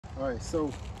All right,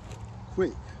 so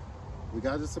quick. We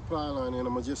got the supply line in.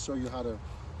 I'm gonna just show you how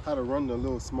to run the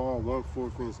little small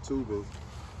 1/4 inch tubing.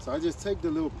 So I just take the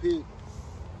little pick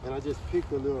and I just pick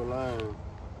the little line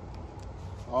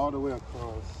all the way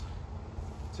across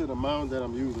to the mound that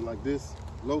I'm using, like this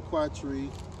loquat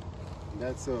tree.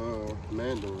 That's a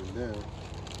mandarin there.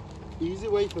 Easy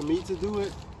way for me to do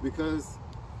it, because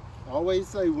I always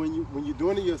say when you're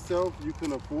doing it yourself, you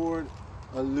can afford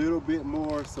a little bit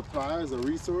more supplies or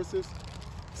resources.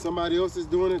 Somebody else is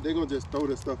doing it, they're gonna just throw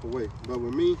this stuff away. But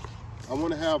with me, I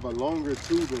want to have a longer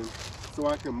tubing so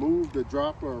I can move the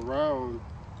dropper around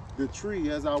the tree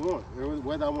as I want,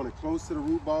 whether I want it close to the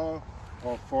root ball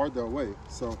or farther away.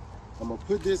 So I'm gonna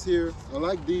put this here. I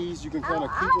like these. You can kind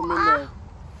of keep them in the.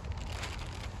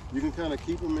 You can kind of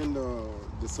keep them in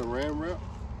the saran wrap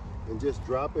and just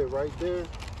drop it right there.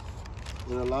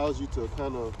 It allows you to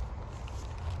kind of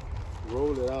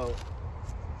roll it out.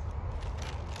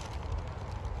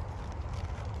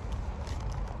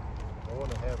 I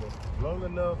want to have it long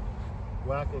enough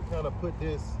where I can kind of put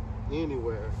this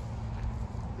anywhere.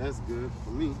 That's good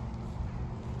for me.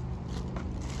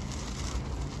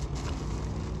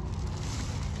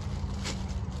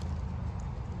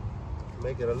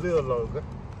 Make it a little longer.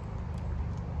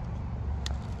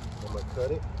 I'm gonna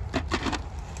cut it.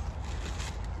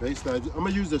 Basically, I'm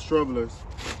gonna use the strugglers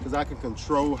because I can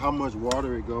control how much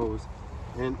water it goes.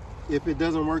 And if it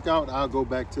doesn't work out, I'll go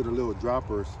back to the little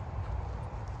droppers.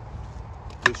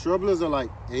 The strugglers are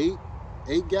like 8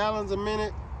 gallons a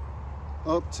minute,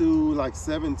 up to like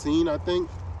 17, I think.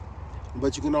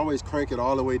 But you can always crank it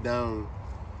all the way down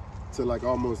to like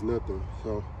almost nothing.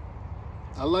 So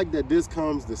I like that this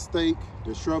comes the stake,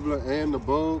 the shrubler, and the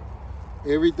bulb,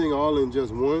 everything all in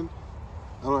just one.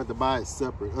 I don't have to buy it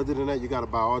separate. Other than that, you got to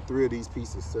buy all 3 of these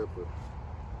pieces separate.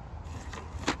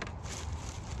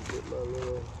 Get my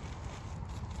little,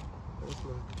 that's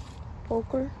my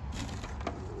poker.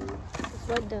 It's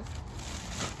right there.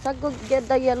 So go get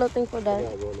the yellow thing for that.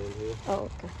 I got one in here. Oh,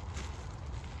 okay.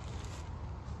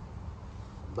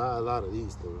 Buy a lot of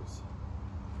these things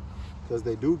because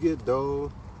they do get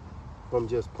dull from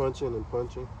just punching and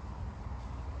punching.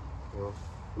 I'm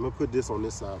gonna put this on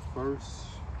this side first.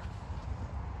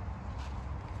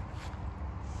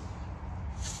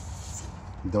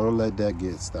 Don't let that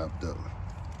get stopped up.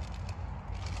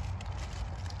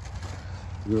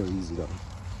 Real easy though.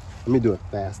 Let me do it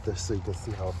faster so you can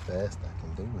see how fast I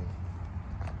can do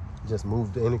it. Just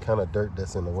move any kind of dirt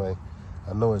that's in the way.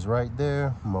 I know it's right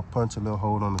there. I'm gonna punch a little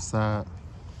hole on the side,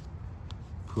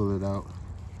 pull it out.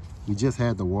 We just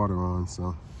had the water on,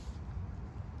 so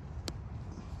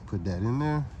put that in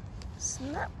there.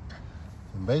 Snap.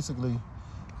 And basically,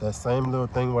 that same little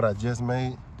thing what I just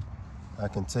made, I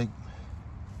can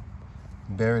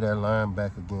bury that line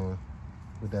back again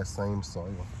with that same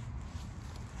soil.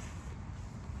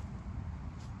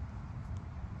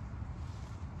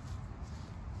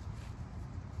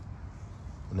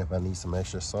 And if I need some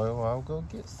extra soil, I'll go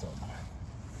get some.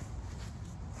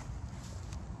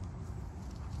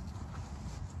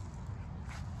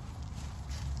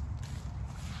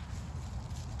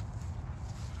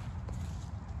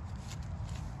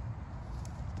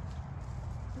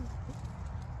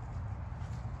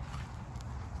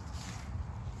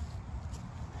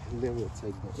 And then we'll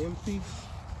take the empty.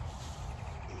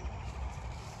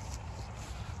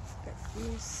 Got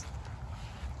these.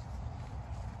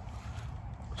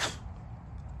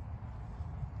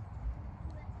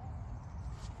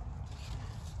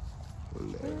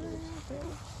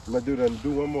 I'm gonna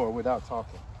do one more without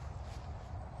talking.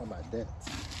 How about that?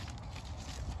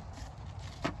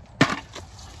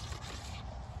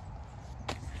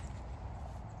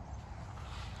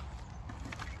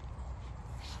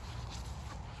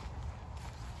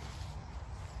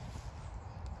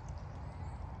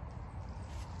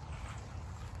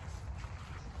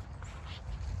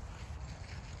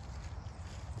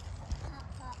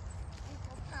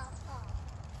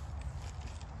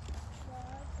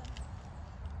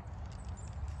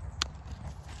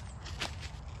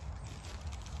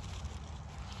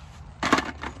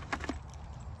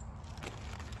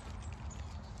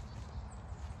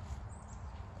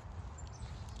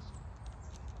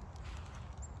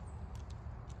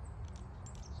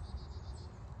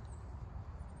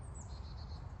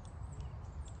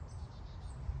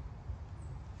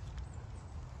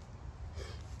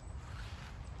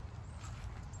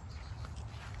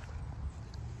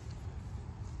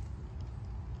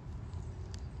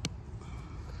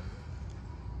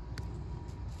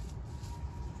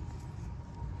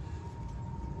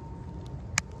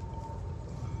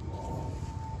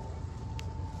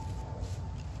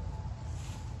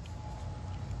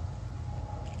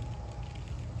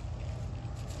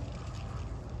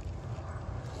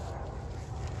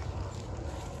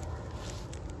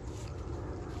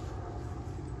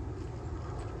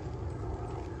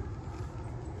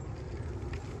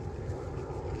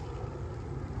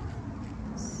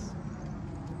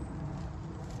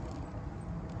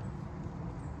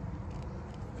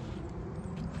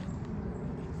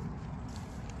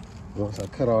 Once I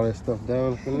cut all that stuff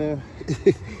down from there,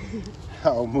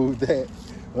 I'll move that.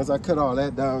 Once I cut all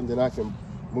that down, then I can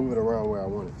move it around where I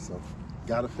want it. So,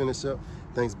 gotta finish up.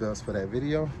 Thanks, Bells, for that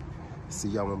video. See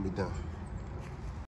y'all when we done.